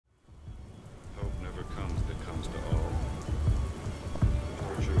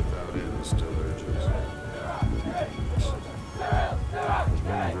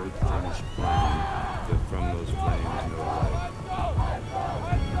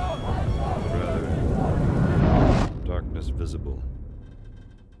invisible.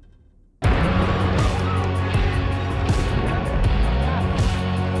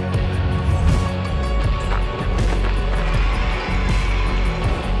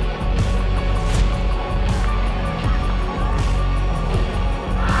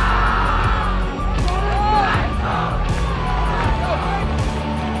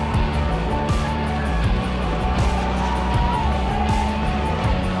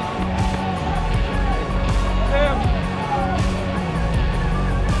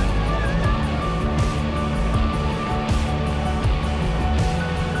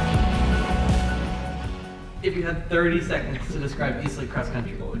 If you had 30 seconds to describe Eastlake cross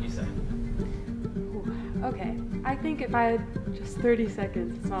country, what would you say? Okay, I think if I had just 30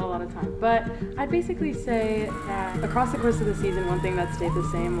 seconds, it's not a lot of time, but I'd basically say that across the course of the season, one thing that stayed the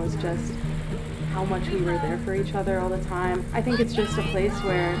same was just how much we were there for each other all the time. I think it's just a place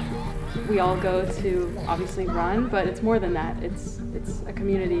where we all go to obviously run, but it's more than that. It's a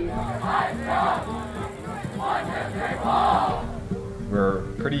community. We're a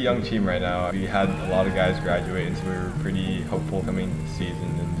pretty young team right now. We had a lot of guys graduate, so we were pretty hopeful coming this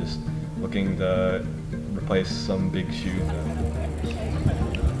season and just looking to replace some big shoes.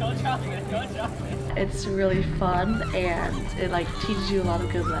 It's really fun and it teaches you a lot of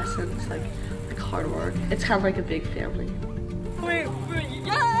good lessons, like hard work. It's kind of like a big family.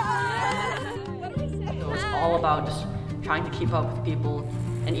 It's all about just trying to keep up with people,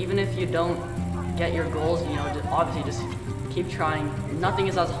 and even if you don't get your goals, obviously just keep trying. Nothing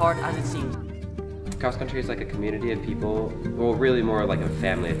is as hard as it seems. Cross country is like a community of people, well, really more like a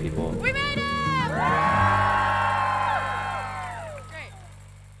family of people. We made it!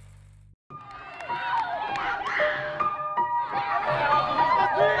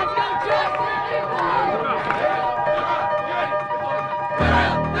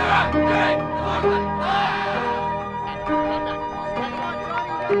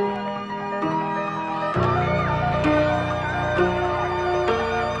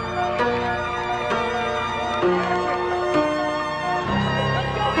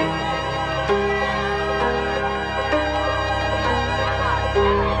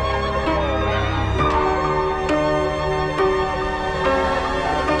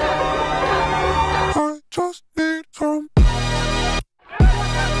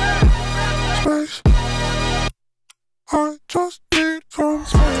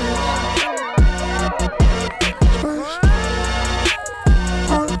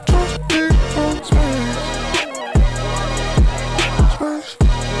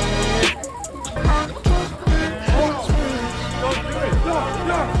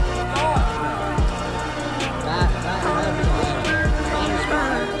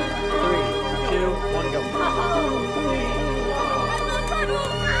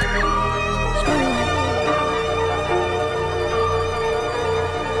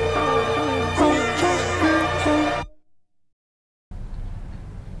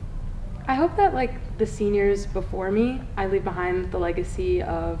 I hope that the seniors before me, I leave behind the legacy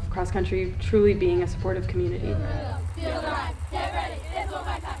of cross country truly being a supportive community.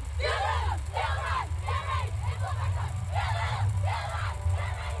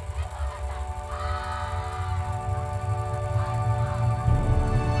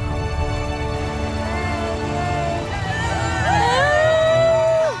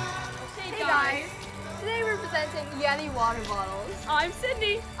 Water bottles. I'm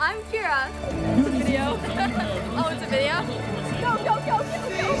Sydney. I'm Kira. It's a video. Oh, it's a video? Go, go, go, go,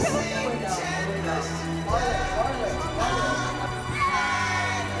 go,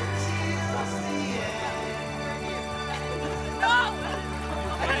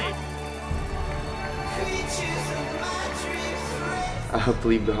 I hope to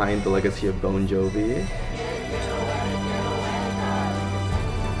leave behind the legacy of Bon Jovi.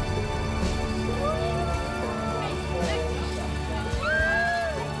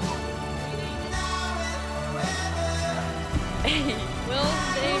 Will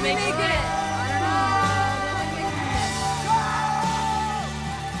they make it?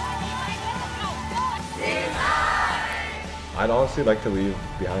 I'd honestly like to leave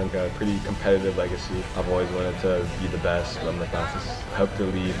behind a pretty competitive legacy. I've always wanted to be the best, run the fastest. I hope to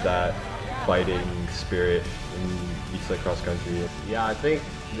leave that fighting spirit in Eastlake cross country. Yeah, I think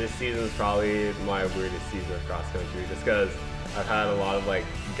this season is probably my weirdest season of cross country, just because I've had a lot of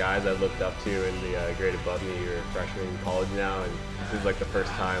guys I looked up to in the grade above me who are freshmen in college now, and this is the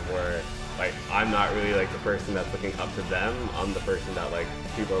first time where I'm not really the person that's looking up to them. I'm the person that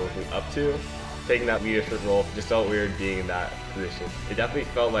people are looking up to. Taking that leadership role just felt weird being in that position. It definitely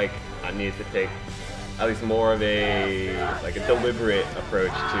felt like I needed to take at least more of a deliberate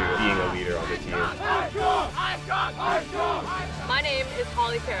approach to being a leader on the team. My name is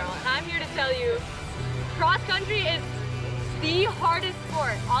Holly Carroll, and I'm here to tell you, cross country is the hardest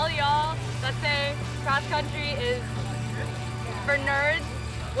sport. All y'all that say cross country is for nerds,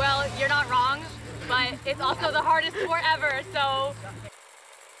 well, you're not wrong, but it's also the hardest sport ever, so.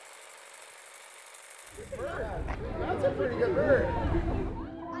 That's a pretty good bird.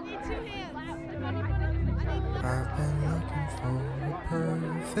 I need 2 hands. I've been looking for a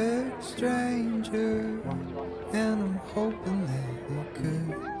perfect stranger, and I'm hoping that it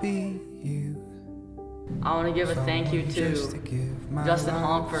could be you. I want to give a thank you to Justin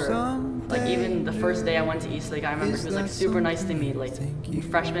Hom for, like, even the first day I went to Eastlake, I remember he was like super nice to me, like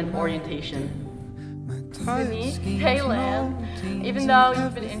freshman orientation. Sydney, hey Lamb, even though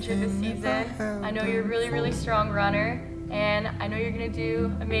you've been injured this season, I know you're a really, really strong runner, and I know you're going to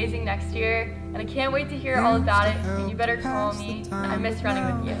do amazing next year, and I can't wait to hear all about it, and you better call me. I miss running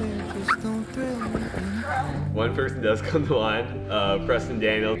with you. One person does come to mind, Preston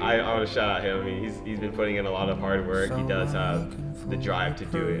Daniels. I want to shout out him. I mean, he's been putting in a lot of hard work. He does have the drive to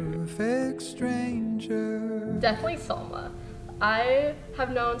do it. Definitely Salma. I have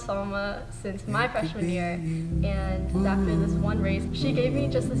known Salma since my freshman year, and after this one race, she gave me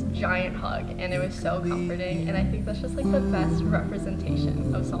just this giant hug, and it was so comforting, and I think that's just like the best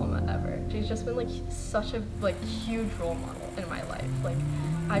representation of Salma ever. She's just been like such a huge role model in my life. Like,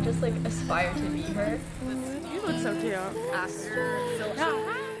 I just like aspire to be her. You look so cute.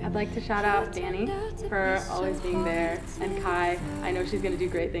 I'd like to shout out Danny for always being there, and Kai. I know she's going to do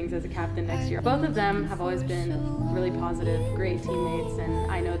great things as a captain next year. Both of them have always been really positive, great teammates, and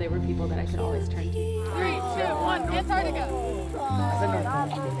I know they were people that I could always turn to. 3, 2, 1, Antarctica.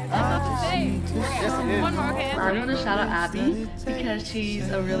 One more, okay. I want to shout out Abby because she's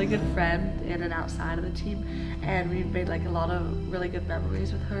a really good friend and an outside of the team, and we've made like a lot of really good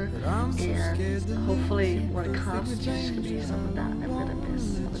memories with her, and hopefully when it comes, she's just gonna be someone that I'm gonna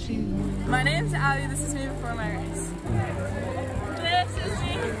miss on the team. My name's Allie, this is me before my race. This is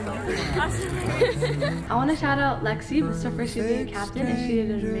me. I want to shout out Lexi. This is her first year being a captain, and she did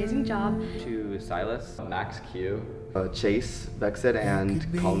an amazing job. To Silas, Max Q, Chase Bexit, and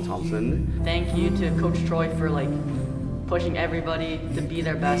Colin Thompson. Thank you to Coach Troy for like pushing everybody to be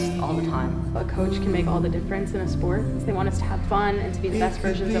their best all the time. A coach can make all the difference in a sport. They want us to have fun and to be the best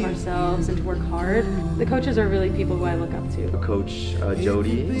versions of ourselves and to work hard. The coaches are really people who I look up to. Coach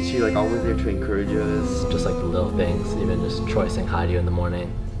Jody, she always there to encourage us. Just like the little things, even just Troy saying hi to you in the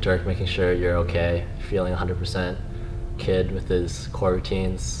morning. Dirk making sure you're okay, feeling 100%. Kid with his core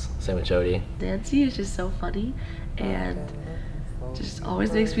routines, same with Jody. Nancy is just so funny and just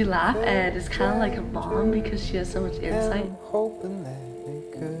always makes me laugh, and it's kind of like a mom because she has so much insight. Hoping that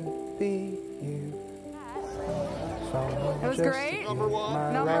it could be you. It was great. Number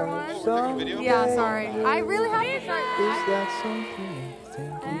one. Yeah, sorry. I really have to start. Is that something you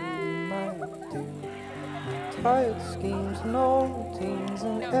think you might do? Tired schemes and old routines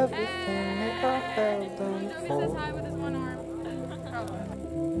and everything that I have done before. With his one arm.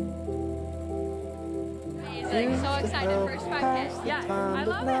 Amazing. So excited. First 5K. Yeah, I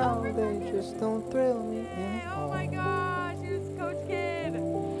love now it. They just don't thrill me anymore. Oh my gosh, here's Coach Kid.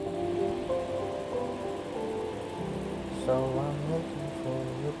 So I'm looking for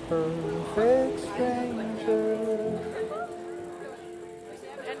a perfect stranger.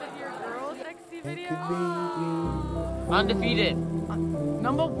 End of your girls XC It video. could be you. Undefeated.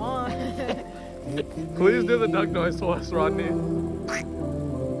 Number 1. Please do the duck noise for us, Rodney.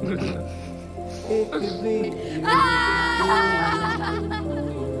 It could be you.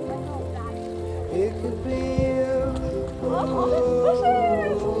 It could be you.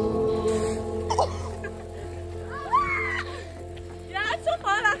 Yeah, it's so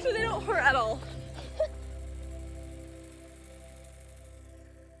fun. Actually, they don't hurt at all.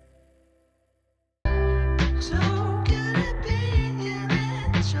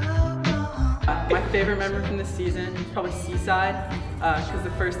 My favorite memory from this season is probably Seaside, because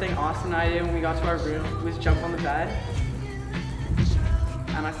the first thing Austin and I did when we got to our room was jump on the bed.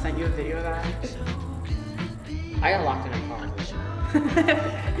 And I sent you a video of that. I got locked in a pond.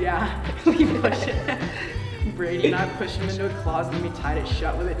 Yeah, we pushed it. Brady and I pushed him into a closet and we tied it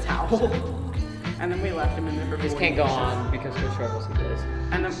shut with a towel. And then we left him in there for 40 This can't go minutes. on because Coach Troy will see this.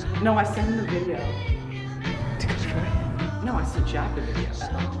 And then, no, I sent him the video. To Coach Troy? No, I sent Jack the video.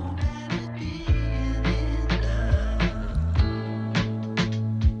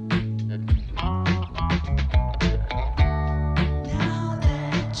 Now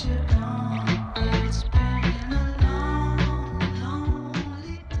that you're